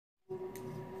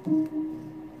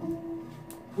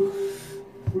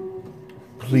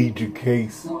Plead your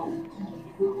case.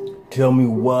 Tell me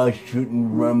why I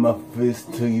shouldn't run my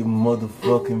fist to your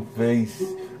motherfucking face.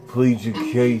 Plead your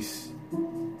case.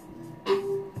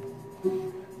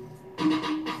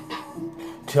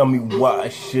 Tell me why I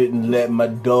shouldn't let my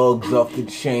dogs off the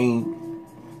chain.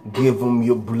 Give them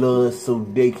your blood so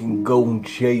they can go and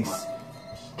chase.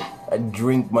 I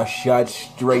drink my shots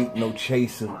straight, no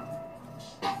chaser.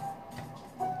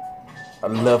 I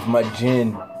love my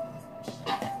gin.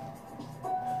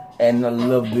 And I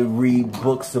love to read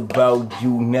books about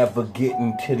you never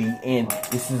getting to the end.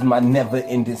 This is my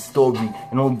never-ending story.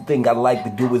 And the only thing I like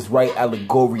to do is write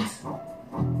allegories.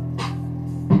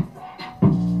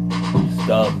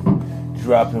 Stub,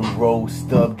 drop and roll,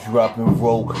 stub, drop and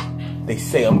roll. They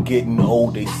say I'm getting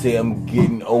old, they say I'm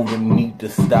getting older. Need to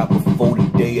stop before the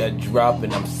day I drop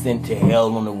and I'm sent to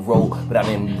hell on the road. But I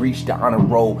didn't reach the honor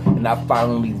roll and I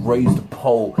finally raised the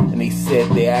pole. And they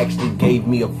said they actually gave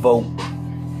me a vote.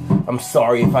 I'm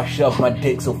sorry if I shove my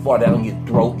dick so far down your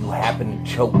throat you happen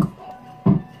to choke.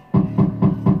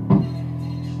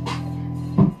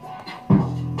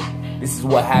 This is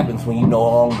what happens when you no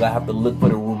longer have to look for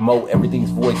the remote.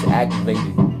 Everything's voice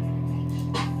activated.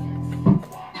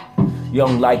 You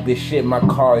don't like this shit, my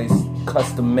car is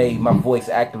custom made, my voice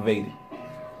activated.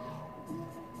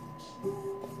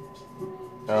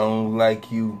 I don't like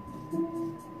you.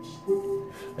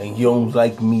 And you don't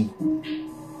like me.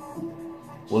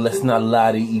 Well, let's not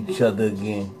lie to each other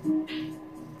again.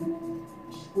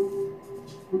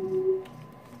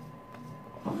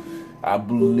 I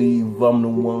believe I'm the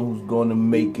one who's gonna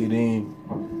make it in.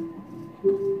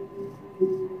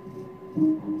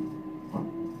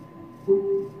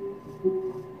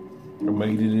 I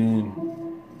made it in.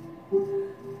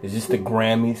 Is this the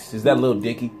Grammys? Is that Lil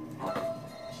Dicky?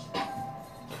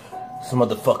 Some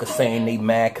motherfuckers saying they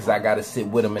mad cause I gotta sit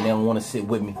with them and they don't wanna sit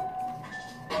with me.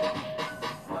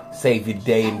 Save your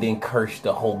day and then curse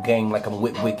the whole gang like I'm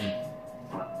with Wiki.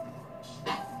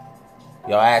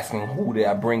 Y'all asking who did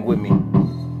I bring with me?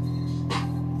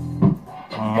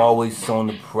 I'm always on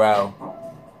the prowl.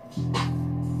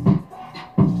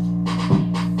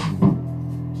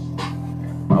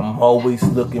 I'm always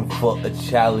looking for a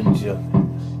challenger.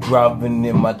 Driving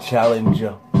in my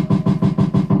Challenger.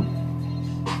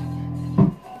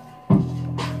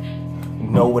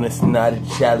 Knowing it's not a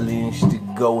challenge to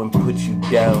go and put you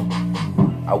down.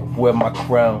 I wear my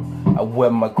crown. I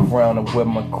wear my crown. I wear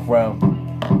my crown.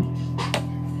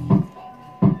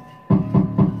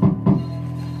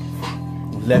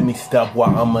 Let me stop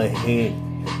while I'm ahead.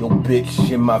 Yo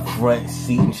bitch in my front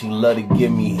seat and she love to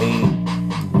give me head.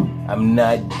 I'm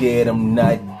not dead,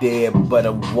 but I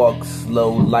walk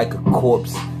slow like a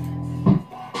corpse.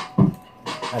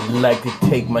 I like to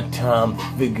take my time,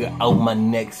 figure out my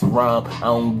next rhyme. I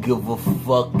don't give a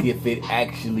fuck if it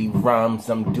actually rhymes,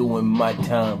 I'm doing my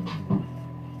time.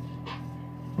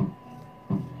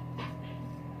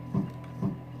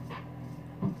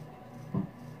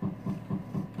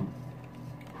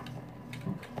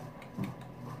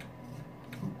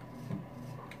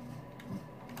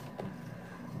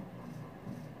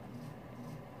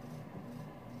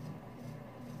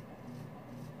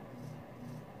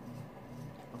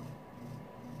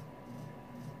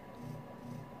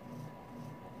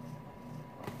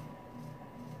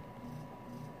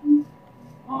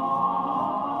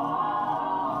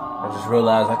 I just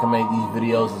realized I can make these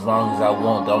videos as long as I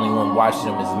want. The only one watching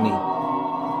them is me.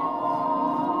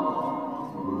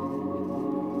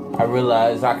 I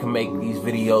realize I can make these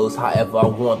videos however I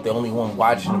want. The only one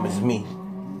watching them is me.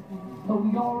 So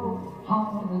your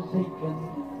heart is aching,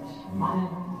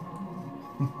 smile.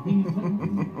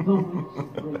 Even though it's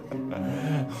breaking.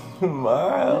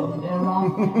 Smile.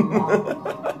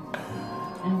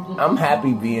 I'm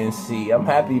happy being C. I'm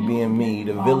happy being me.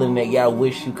 The villain that y'all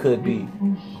wish you could be.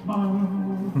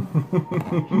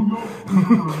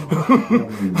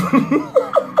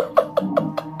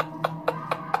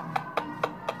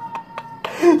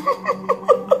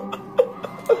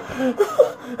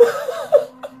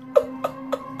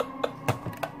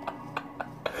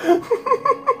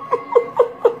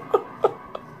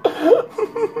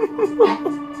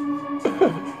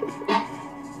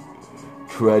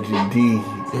 Tragedy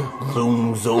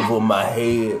looms over my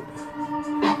head.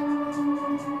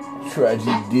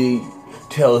 Tragedy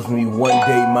tells me one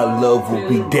day my love will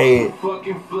be dead.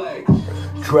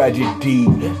 Tragedy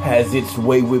has its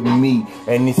way with me,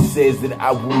 and it says that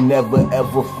I will never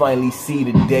ever finally see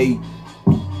the day.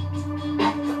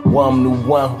 Well, I'm the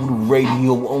one who the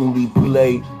radio only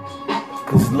play.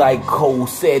 Cause like Cole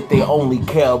said, they only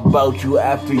care about you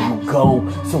after you go.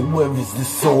 So where is the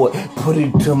sword? Put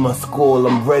it to my skull.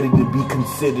 I'm ready to be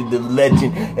considered a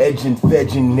legend. Edging,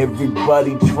 fedging,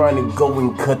 everybody trying to go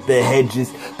and cut the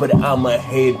hedges. But I'm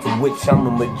ahead, for which I'm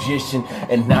a magician.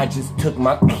 And I just took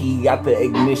my key out the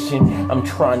ignition. I'm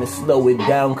trying to slow it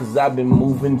down, cause I've been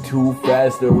moving too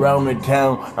fast around the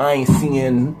town. I ain't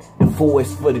seeing the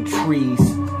forest for the trees.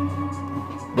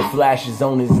 The Flash is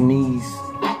on his knees.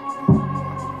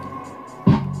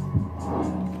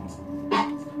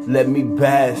 Let me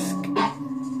bask.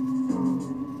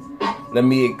 Let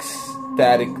me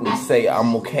ecstatically say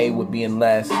I'm okay with being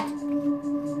last. I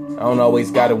don't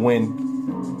always gotta win.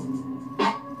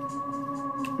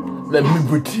 Let me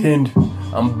pretend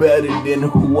I'm better than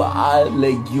who I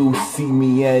let you see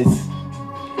me as.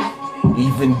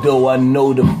 Even though I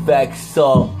know the facts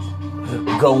are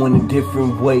going a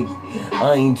different way.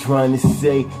 I ain't trying to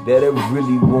say that I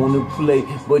really wanna play,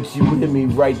 but you hear me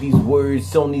write these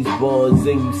words on these bars,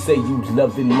 and you say you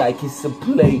love it like it's a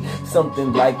play.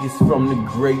 Something like it's from the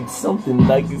greats, something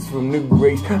like it's from the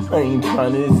greats. I ain't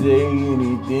trying to say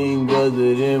anything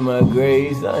other than my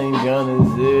grace. I ain't trying to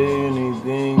say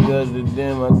anything other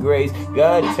than my grace.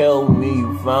 God tell me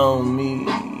you found me.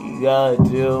 God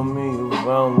tell me you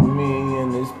found me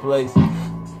in this place.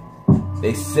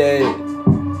 They said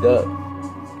the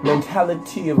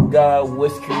mentality of God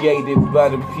was created by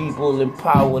the people in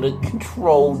power to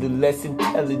control the less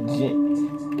intelligent.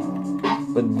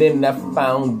 But then I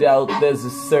found out there's a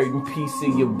certain piece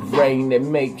of your brain that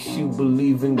makes you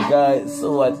believe in God.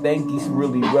 So I think he's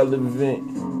really relevant.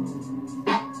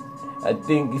 I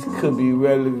think he could be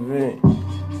relevant.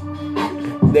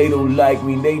 They don't like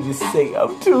me, they just say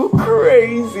I'm too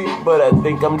crazy. But I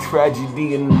think I'm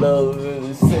tragedy and love at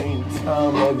the same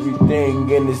time. Everything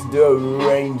in this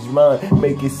deranged mind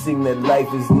make it seem that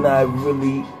life is not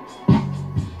really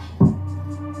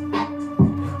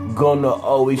gonna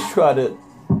always try to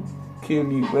kill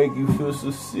you, make you feel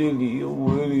so silly. Oh,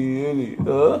 really,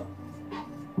 huh?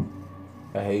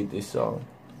 I hate this song.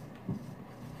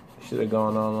 Should have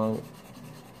gone on longer.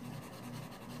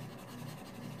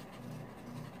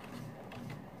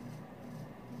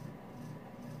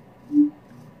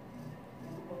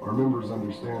 Our members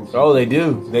understand. Oh, they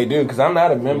do, because I'm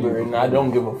not a member and I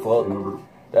don't give a fuck.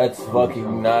 That's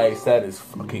fucking nice. That is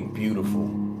fucking beautiful.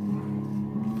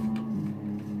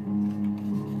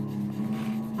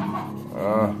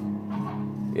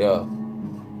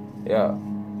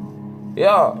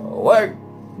 Yeah, work.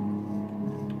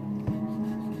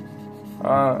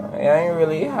 I ain't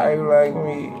really high like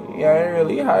me. I ain't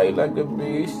really high like the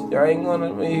beast. I ain't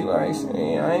gonna be like,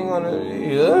 I ain't gonna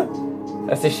be,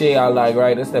 That's the shit y'all like,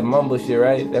 right? That's that mumble shit,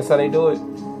 right? That's how they do it.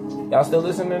 Y'all still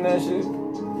listening to that shit?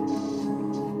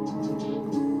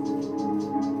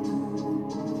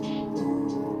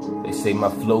 They say my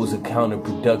flows are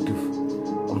counterproductive.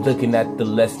 I'm looking at the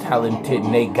less talented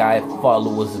and they got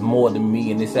followers more than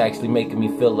me, and it's actually making me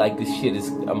feel like this shit is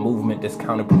a movement that's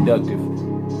counterproductive.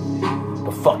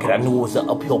 But fuck it, I knew it was an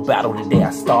uphill battle the day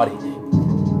I started.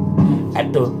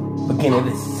 At the beginning of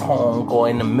this song or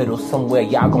in the middle somewhere,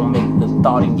 y'all gonna make the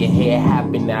thought in your head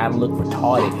happen that I look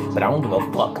retarded. But I don't give a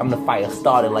fuck, I'm the fire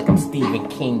starter like I'm Stephen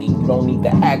King. And you don't need to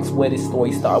ask where this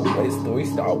story started,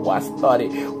 why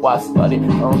started. I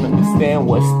don't understand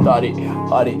what started.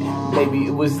 Maybe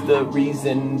it was the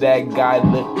reason that God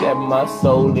looked at my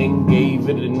soul and gave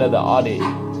it another audit.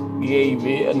 Yeah,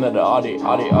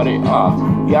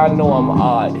 I know I'm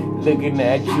odd. Looking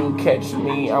at you, catch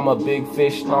me. I'm a big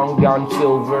fish, long John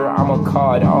Silver. I'm a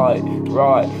card,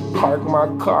 rod. Park my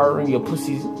car in your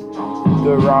pussy's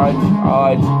garage,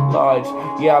 lodge.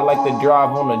 Yeah, I like to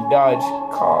drive on a Dodge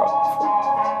car.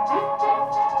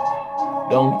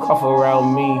 Don't cough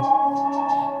around me.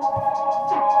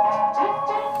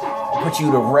 I'll put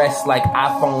you to rest like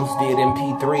iPhones did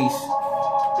MP3s.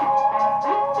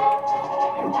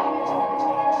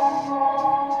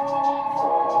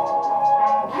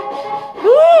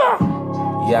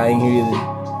 Yeah, I ain't hear that.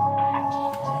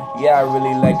 Yeah, I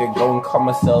really like to go and call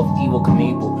myself Evil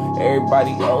Knievel.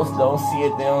 Everybody else don't see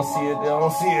it, they don't see it,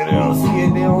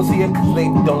 cause they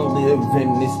don't live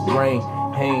in this brain.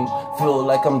 Haim, feel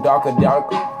like I'm darker than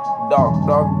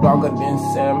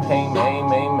Sam Haim.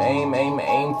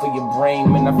 Aim for your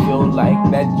brain, man. I feel like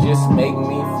that just make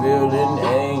me feel an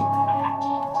aim.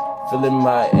 Feeling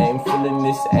my aim, feeling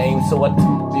this aim. So I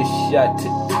took this shot,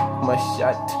 my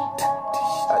shot.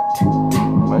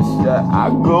 I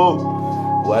go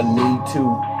where I need to.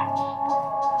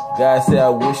 God said I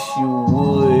wish you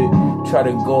would try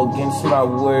to go against my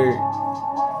word,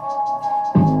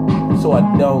 so I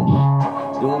don't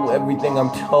do everything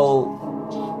I'm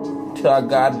told till I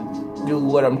gotta do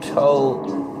what I'm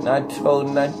told. Not told,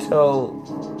 not told.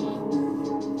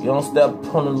 You don't step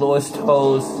on the Lord's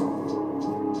toes.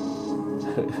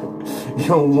 You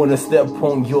don't wanna step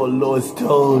on your Lord's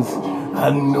toes. I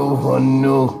know.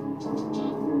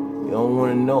 You don't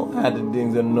wanna know how the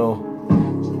things I know.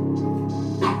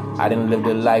 I didn't live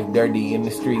the life dirty in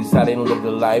the streets. I didn't live the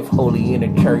life holy in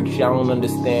the church. I don't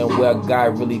understand where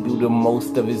God really do the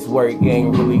most of his work.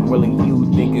 Ain't really you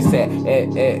think it's at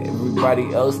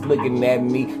everybody else looking at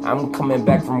me. I'm coming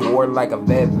back from war like a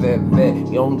vet.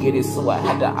 You don't get it, so I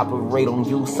had to operate on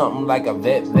you something like a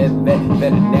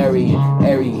veterinarian.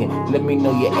 Let me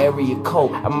know your area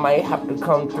code. I might have to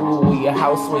come through with your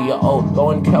house when you're old. Go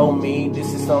and tell me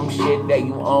this is some shit that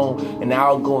you own, and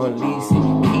I'll go and lease it,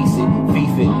 piece it,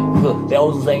 beef it.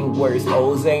 Those ain't words,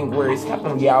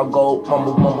 happen, y'all go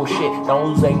mumble shit.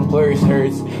 Those ain't words,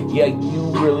 hurts. Yeah, you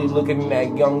really looking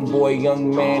at young boy, young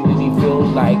man, and he feel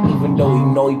like, even though he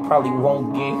know he probably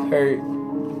won't get hurt.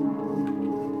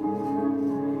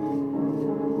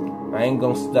 I ain't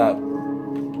gonna stop.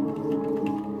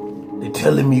 They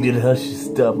telling me that I should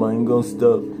stop. I ain't gonna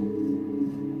stop.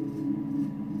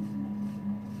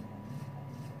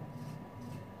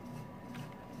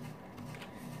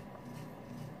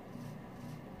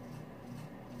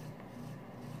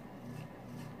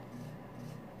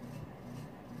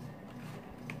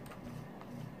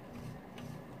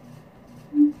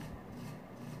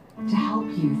 To help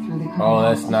you through the Oh,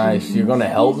 that's nice. You're gonna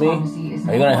help me?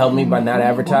 Are you gonna help me by not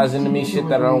advertising to me shit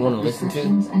that I don't want to listen to?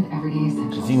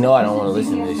 Because you know I don't want to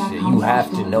listen to this shit. You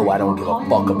have to know I don't give a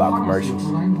fuck about commercials.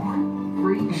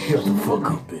 Shut the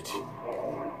fuck up, bitch.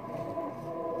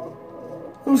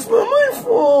 It's not my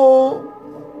fault.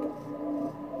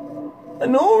 I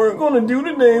know what we're gonna do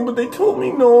today, but they told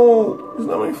me no. It's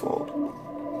not my fault.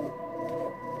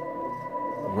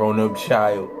 Grown-up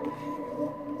child.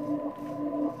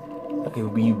 How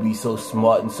can you be so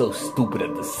smart and so stupid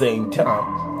at the same time?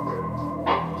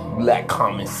 You lack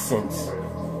common sense.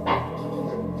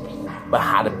 But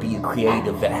how to be a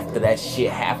creative after that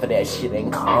shit, half of that shit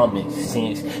ain't common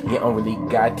sense. You don't really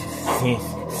got to sense.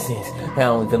 I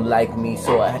don't even like me,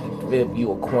 so I had to flip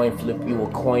you a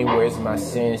coin, where's my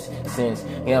sense? You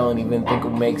don't even think it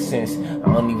makes sense.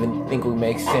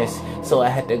 So I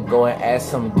had to go and add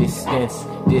some distance,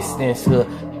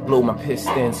 blow my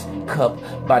pistons cup,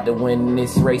 about to win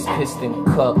this race piston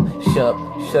cup. Shut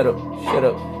up.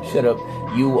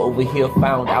 You over here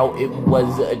found out it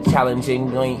was a challenge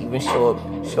and you ain't even show up,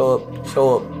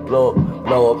 blow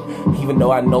up. Even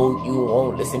though I know you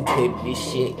won't listen to this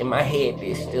shit in my head,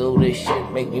 this shit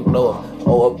make me blow up.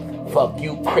 Fuck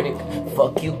you critic,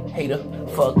 fuck you hater,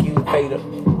 fuck you Vader.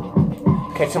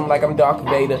 Catch him like I'm Darth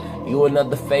Vader. You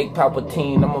another fake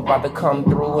Palpatine. I'm about to come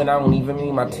through and I don't even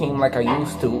need my team like I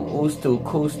used to.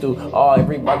 Coos to. Oh,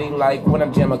 everybody like when I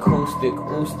jam acoustic.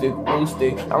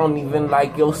 I don't even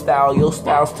like your style. Your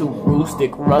style's too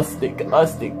rustic. Trust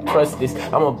this.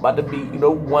 I'm about to be the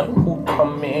one who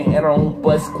come in and I don't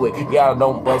bust quick. Yeah, I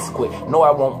don't bust quick. No,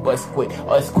 I won't bust quick.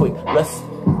 Us quick. Let's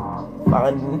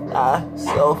find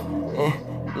ourselves in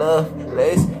love.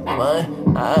 Let's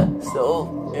find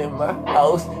ourselves in my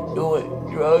house doing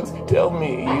drugs. Tell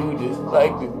me you just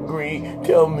like the green.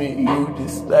 Tell me you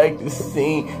just like the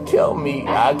scene. Tell me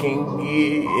I can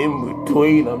get in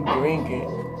between. I'm drinking.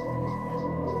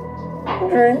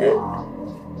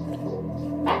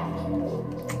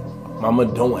 Mama,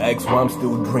 don't ask why I'm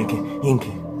still drinking.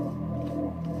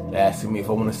 They're asking me if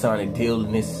I want to sign a deal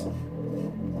in this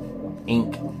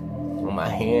ink on my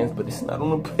hands, but it's not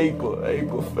on the paper.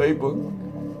 Paper.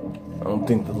 I don't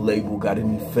think the label got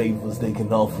any favors they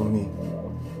can offer me.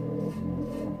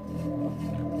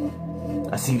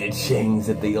 I see the chains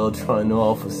that they all trying to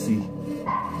offer, see.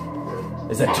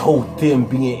 As I told them,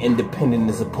 being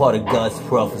independent is a part of God's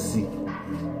prophecy.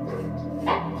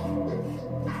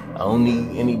 I don't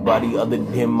need anybody other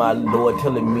than my Lord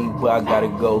telling me where I gotta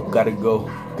go.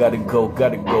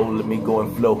 Let me go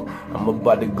and flow. I'm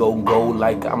about to go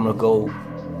like I'm gonna go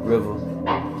river.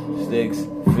 Sticks,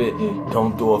 fit,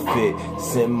 don't throw a fit.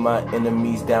 Send my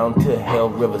enemies down to hell,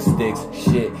 river Styx.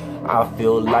 Shit, I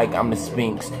feel like I'm the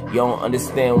Sphinx. You don't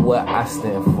understand what I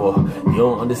stand for.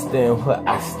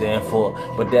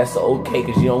 But that's okay,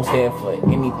 cause you don't stand for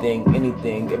anything.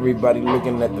 Everybody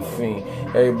looking at the fiend.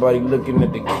 Everybody looking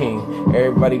at the king.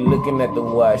 Everybody looking at the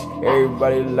watch.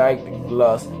 Everybody like the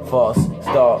gloss. False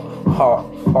start.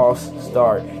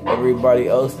 Everybody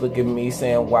else look at me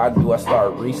saying, why do I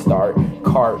start? Restart.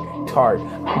 Tart.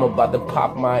 I'm about to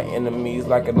pop my enemies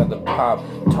like another Pop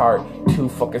Tart. Too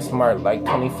fucking smart like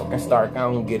Tony fucking Stark. I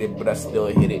don't get it, but I still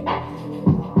hit it.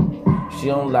 She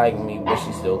don't like me, but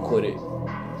she still quit it.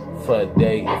 for a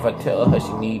day. If I tell her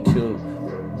she need to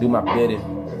do my bidding.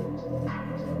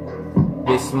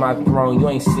 This is my throne, you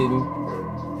ain't sitting.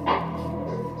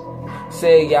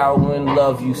 Say y'all when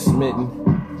love you smitten.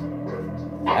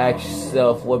 Ask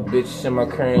yourself, what bitch am I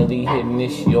currently hitting?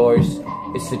 It's yours,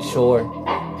 it's a chore.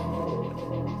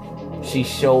 She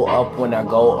show up when I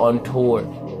go on tour.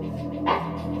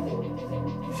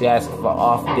 She asks for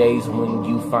off days when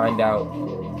you find out.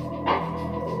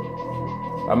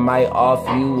 I might off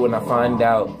you when I find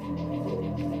out.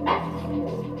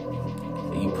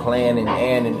 You planning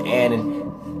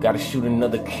and gotta shoot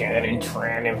another cannon,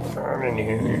 planning,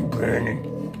 burning.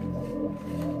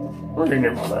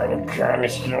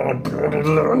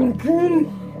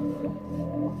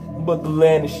 But the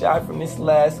land is shot from this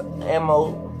last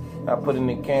ammo. I put in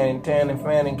the cannon, tanning,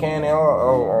 fanning, cannon.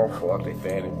 Oh, fuck, they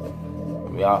fanning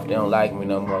me off. They don't like me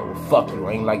no more. Well, fuck you,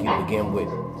 I ain't like you to begin with.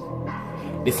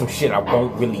 There's some shit I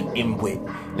won't really end with.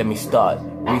 Let me restart.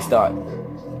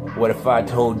 What if I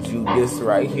told you this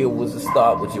right here was the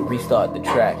start? Would you restart the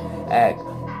track? Act,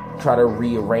 try to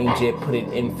rearrange it, put it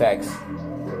in facts.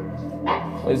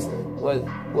 What's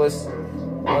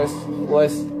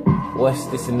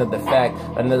this? Another fact,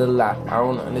 another lie. I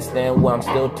don't understand why I'm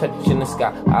still touching the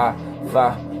sky.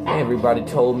 Everybody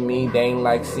told me they ain't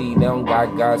like C, they don't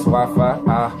got God's Wi-Fi.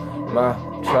 My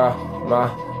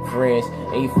friends,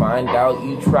 and you find out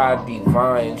you try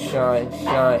divine, shine.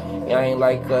 Y'all ain't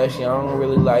like us, y'all don't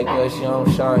really like us, y'all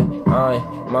don't shine.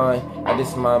 Mine, I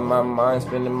just mind my mind,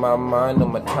 spending my mind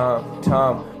on my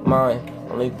time, mine.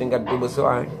 Only thing I do is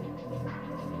lie.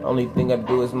 Only thing I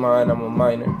do is mine, I'm a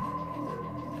minor.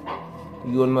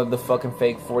 You another fucking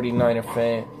fake 49er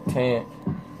fan, tan.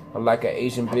 I like an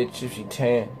Asian bitch if she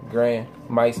tan, grand.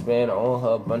 Might spend on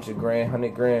her a bunch of grand,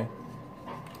 100 grand.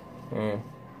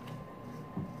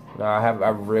 No, I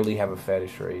really have a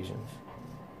fetish for Asians.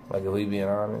 Like, if we being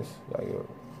honest,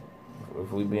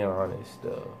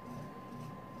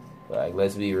 like,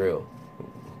 let's be real.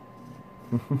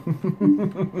 Have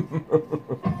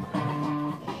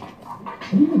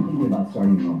you been thinking about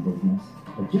starting your own business?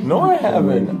 No, I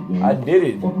haven't. I did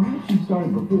it. Or perhaps you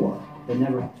started before, but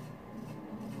never.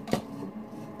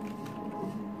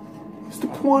 What's the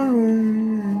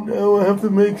point? Now I have to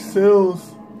make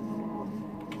sales.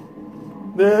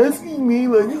 They're asking me,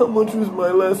 like, how much was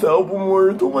my last album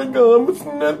worth? Oh my god, what's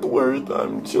net worth?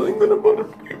 I'm chilling with a bunch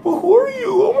of people. Who are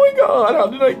you? Oh my god, how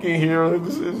did I get here?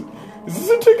 Is this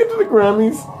a ticket to the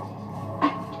Grammys?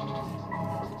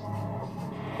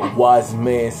 A wise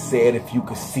man said if you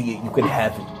could see it, you could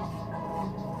have it.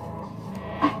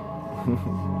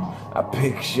 I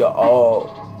picture all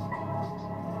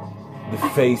the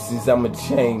faces I'ma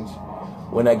change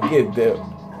when I get there.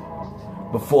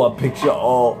 Before I picture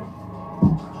all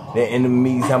the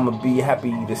enemies I'ma be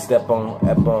happy to step on.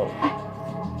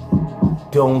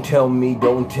 Don't tell me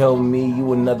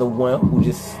you another one who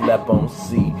just slept on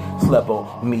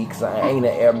me, cause I ain't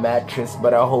an air mattress,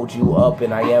 but I hold you up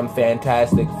and I am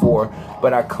Fantastic Four,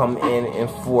 but I come in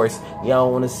force.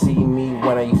 Y'all wanna see me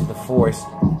when I use the force,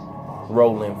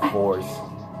 rolling force.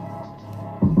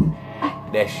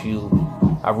 That's you.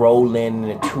 I roll in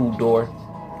a 2-door,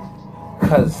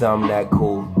 cause I'm that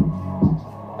cool.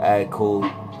 Act cool.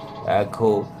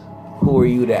 Who are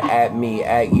you to at me?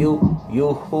 At you?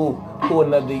 You who? Who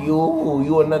another you? Who?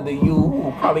 You another you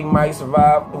who probably might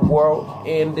survive the world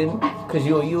ending? Cause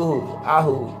you're you.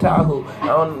 Ahu. Tahu. I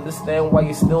don't understand why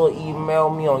you still email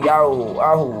me on Yahoo.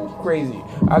 Ahu. Crazy.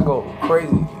 I go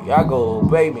crazy. I go,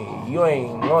 baby. You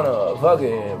ain't gonna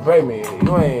fucking pay me.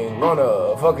 You ain't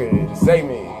gonna fucking save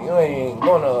me. You ain't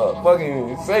gonna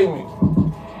fucking save me.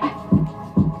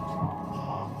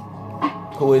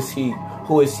 Who is he?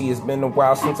 It's been a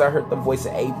while since I heard the voice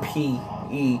of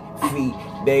A.P.E.V.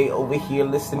 They over here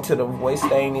listen to the voice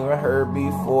they ain't even heard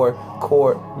before.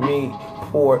 Pour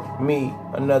me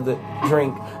another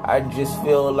drink. I just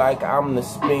feel like I'm the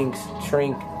Sphinx.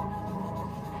 Trinket.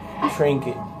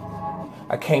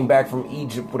 I came back from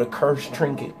Egypt with a cursed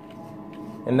trinket.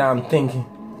 And now I'm thinking,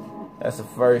 that's a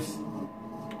first.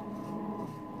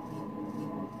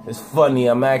 It's funny,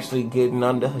 I'm actually getting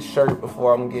under her shirt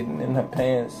before I'm getting in her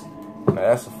pants. Now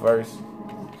that's the first.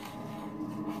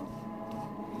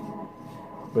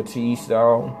 But to each their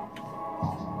own.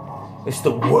 It's the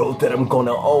world that I'm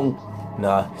gonna own.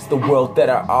 Nah, it's the world that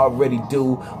I already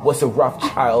do. What's a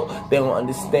Rothschild? They don't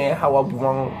understand how I'm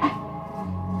wrong.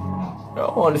 They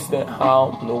don't understand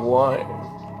how I'm the one.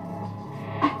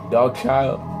 Dog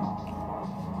child.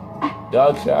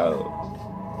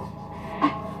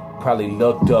 Probably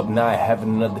looked up, now I have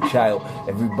another child.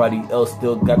 Everybody else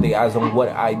still got their eyes on what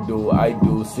I do. I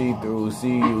do see through,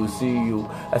 see you.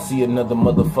 I see another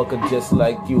motherfucker just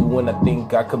like you. When I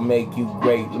think I could make you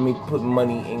great, let me put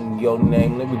money in your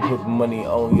name. Let me put money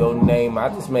on your name. I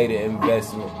just made an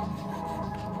investment.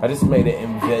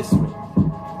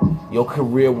 Your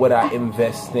career, what I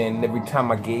invest in. Every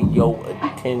time I get your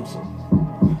attention.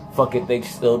 Fuck it, they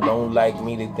still don't like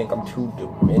me. They think I'm too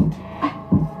demented.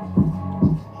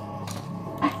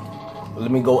 Let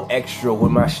me go extra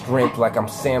with my strength like I'm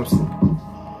Samson.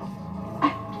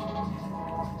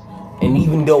 And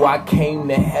even though I came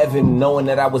to heaven knowing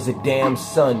that I was a damn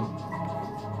son,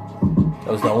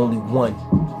 I was the only one.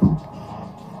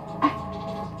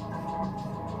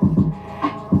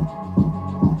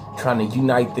 Trying to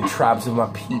unite the tribes of my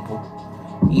people.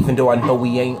 Even though I know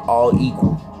we ain't all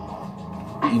equal.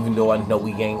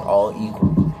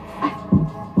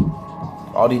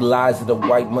 All these lies of the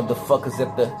white motherfuckers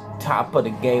at the top of the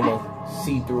game of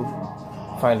see-through.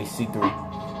 Finally see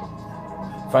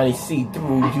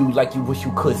through you like you wish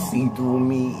you could see through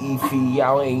me. Ify,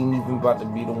 y'all ain't even about to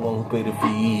be the one who pay the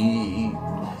fee.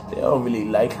 They don't really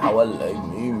like how I like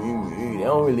me. They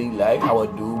don't really like how I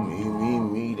do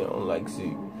me. They don't like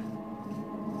see.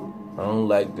 I don't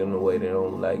like them the way they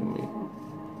don't like me.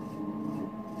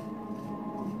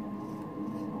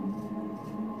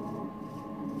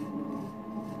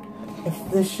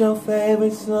 If this your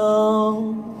favorite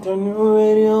song, turn your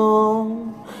radio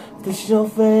on. If this your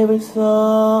favorite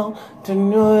song,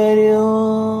 turn your radio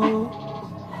on.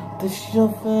 If this your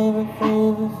favorite.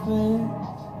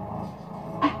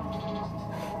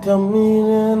 Tell me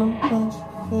that I'm not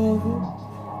your favorite.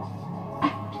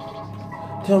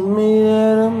 Tell me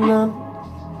that I'm not.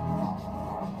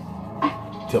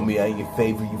 Tell me I ain't your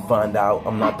favorite, you find out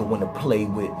I'm not the one to play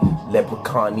with.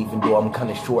 Leprechaun, even though I'm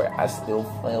kinda short, I still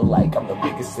feel like I'm the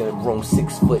biggest in the room.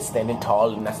 6 foot, standing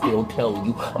tall, and I still tell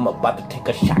you I'm about to take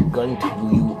a shotgun to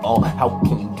you all. How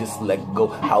can you just let go?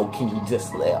 How can you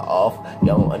just let off? You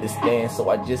don't understand, so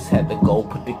I just had to go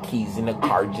put the keys in the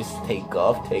car, just take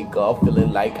off.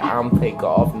 Feeling like I'm take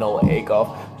off, no egg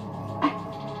off.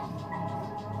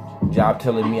 Job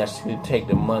telling me I should take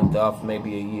the month off,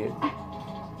 maybe a year.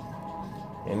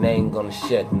 And they ain't gonna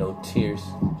shed no tears.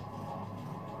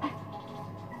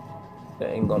 They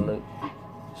ain't gonna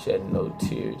shed no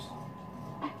tears.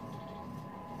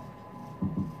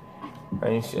 I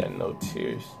ain't shed no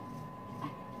tears.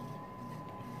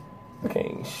 I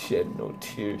can't shed no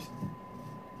tears.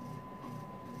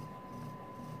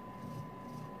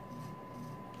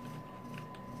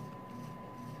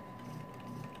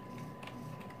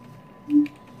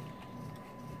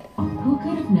 Who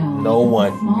could have known?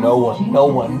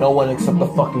 No one except the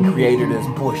fucking creator of this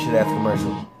bullshit ass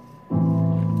commercial.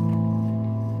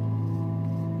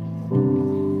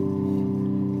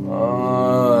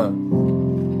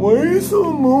 Why are you so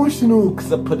emotional?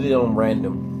 Cause I put it on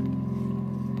random.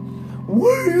 Why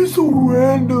are you so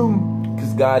random?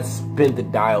 Cause God spin the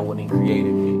dial when he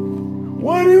created me.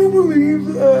 Why do you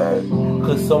believe that?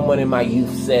 Cause someone in my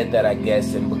youth said that, I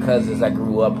guess, and because as I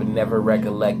grew up and never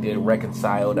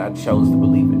reconciled, I chose to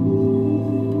believe it.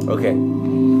 Okay.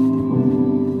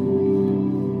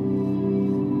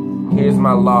 Here's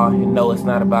my law, and no, it's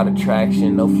not about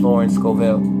attraction, no Florence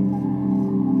Scovel.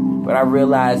 But I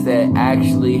realized that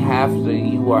actually half of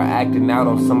you are acting out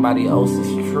on somebody else's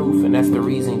truth, and that's the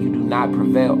reason you do not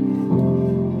prevail.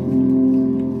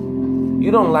 You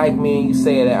don't like me and you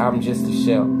say that I'm just a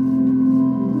shell.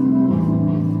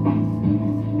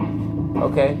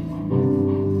 Okay?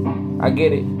 I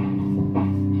get it.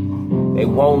 They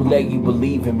won't let you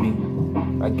believe in me.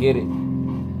 I get it.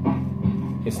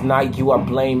 It's not you I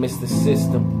blame, it's the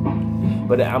system.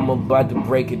 But I'm about to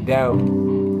break it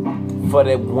down for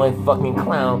that one fucking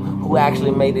clown who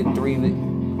actually made it through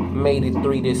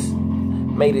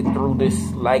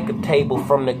this like a table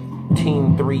from the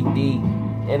Team 3D.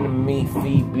 Enemy,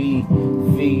 Phoebe,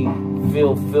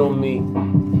 feel me.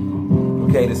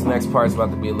 Okay, this next part's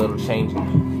about to be a little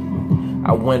changing.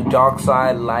 I went dark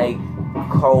side like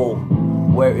Cole.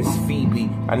 Where is Phoebe?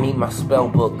 I need my spell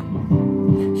book.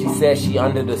 She says she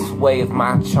under the sway of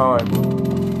my charm.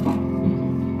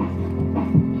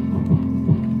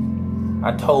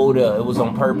 I told her it was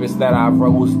on purpose that I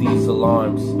rose these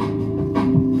alarms.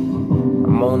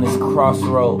 I'm on this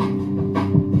crossroad,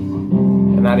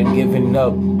 and I done given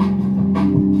up.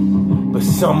 But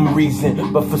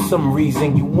for some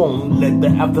reason, you won't let the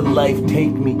afterlife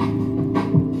take me.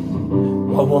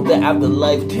 Why won't the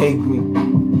afterlife take me?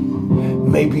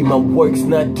 Maybe my work's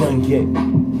not done yet.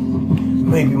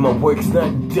 Maybe my work's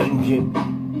not done yet.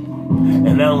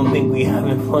 And I don't think we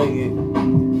having fun yet.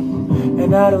 And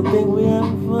and I don't think we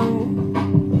having fun.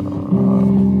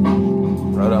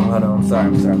 Hold on, I'm sorry.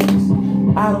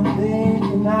 I don't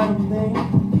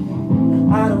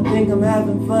think I'm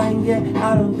having fun yet.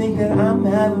 I don't think that I'm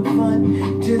having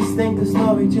fun. Just think the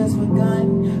story just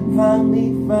begun.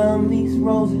 Finally found these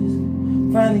roses.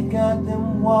 Finally got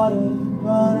them water.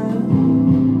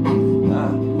 I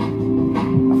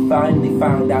finally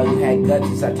found out you had guts.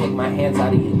 As I take my hands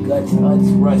out of your guts.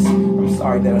 Russ. I'm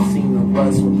sorry that I seem to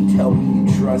rust when you tell me you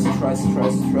trust. What's the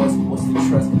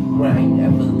trust? When I ain't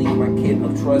ever leave my kid no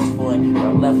trust fund.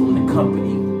 I left them the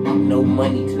company. No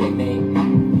money to their name.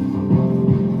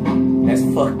 That's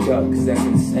fucked up, cause that's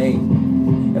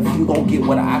insane. If you gon' get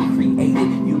what I created,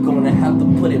 you gonna have to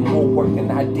put in more work than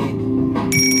I did.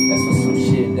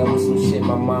 That was some shit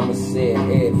my mama said,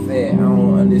 head fed. I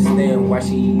don't understand why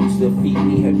she used to feed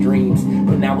me her dreams.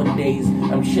 But nowadays,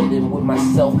 I'm chilling with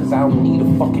myself cause I don't need a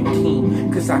fucking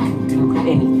team. Cause I can do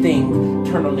anything.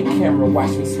 Turn on the camera,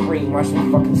 watch me scream, watch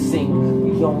me fucking sing.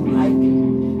 We don't like it.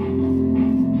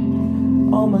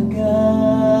 Oh my God,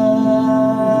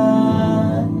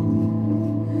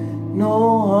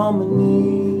 no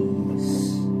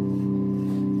harmonies.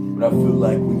 But I feel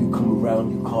like when you come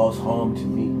around, you cause harm to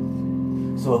me.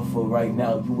 So for right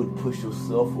now, you would push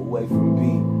yourself away from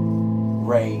me,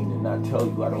 rain, and I tell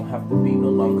you I don't have to be no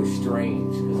longer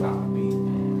strange, cause I'll be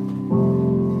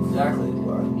exactly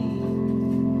what I need.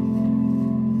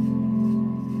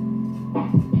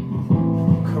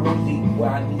 Currently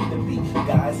where I need to be.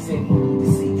 God said he need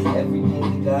to see everything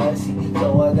he gotta see.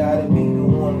 So I gotta be the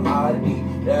one I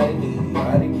need, that he need.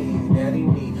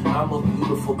 I'm a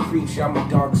beautiful creature, I'm a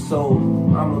dark soul.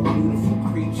 I'm a beautiful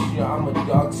creature, I'm a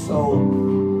dark soul.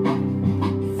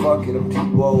 Fuck it, I'm too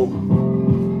bold.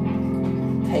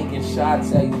 Taking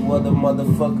shots at you other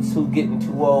motherfuckers who getting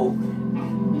too old.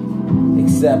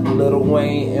 Except Lil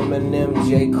Wayne, Eminem,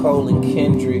 J. Cole, and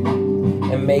Kendrick,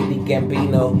 and maybe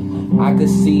Gambino. I could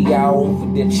see y'all over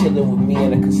there chilling with me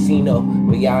in a casino,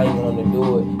 but y'all ain't wanna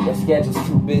do it. Your schedule's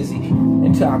too busy.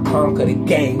 Until I conquer the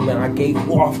game, man, I gave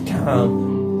you off time.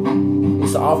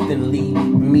 It's often leave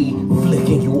me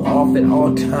flicking you off at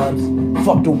all times.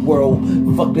 Fuck the world,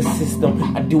 fuck the system.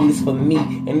 I do this for me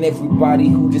and everybody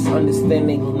who just understand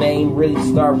their name really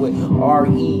start with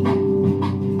R-E.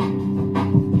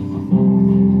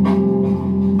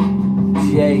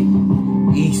 J,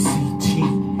 E-C-T,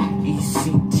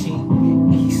 E-C-T,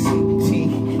 E-C-T,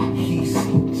 E-C-T,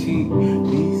 E-C-T.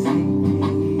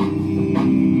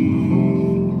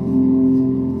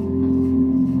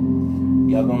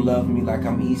 Y'all gonna love me like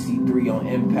I'm EC3 on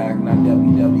Impact, not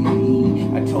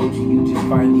WWE. I told you, you just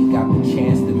finally got the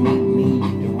chance to meet me,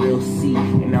 the real C.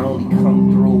 And I only come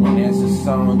through when there's a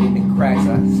song in the cracks.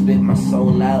 I spit my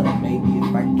soul out, and maybe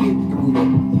if I get through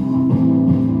them.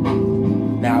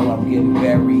 Now I'm getting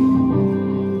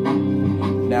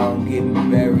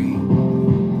buried.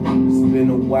 It's been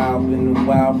a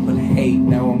while, but hate,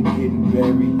 now I'm getting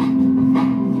buried.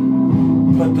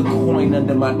 Put the coin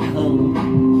under my tongue,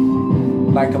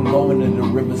 like I'm going to the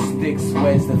river Styx.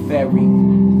 Where's the ferry?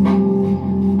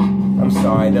 I'm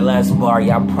sorry, the last bar,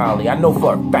 I know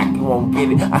for a fact you won't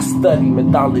get it. I study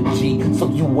mythology, so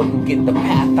you wouldn't get the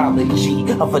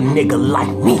pathology of a nigga like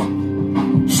me.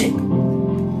 Shit.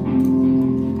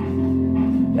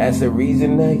 That's the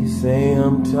reason that you say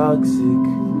I'm toxic.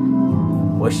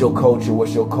 What's your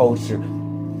culture?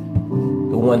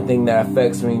 The one thing that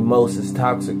affects me most is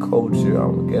toxic culture.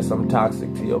 I guess I'm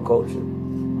toxic to your culture.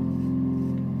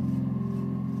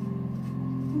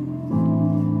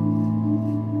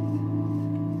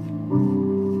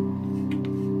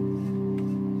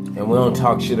 And we don't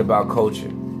talk shit about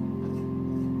culture.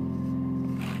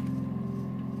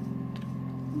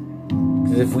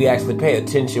 Because if we actually pay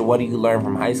attention, what do you learn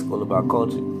from high school about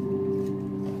culture?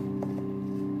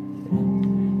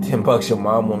 $10 your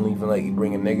mom won't even let you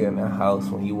bring a nigga in the house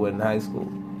when you were in high school.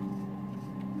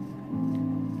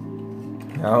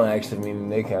 I don't actually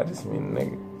mean a nigga, I just mean a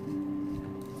nigga.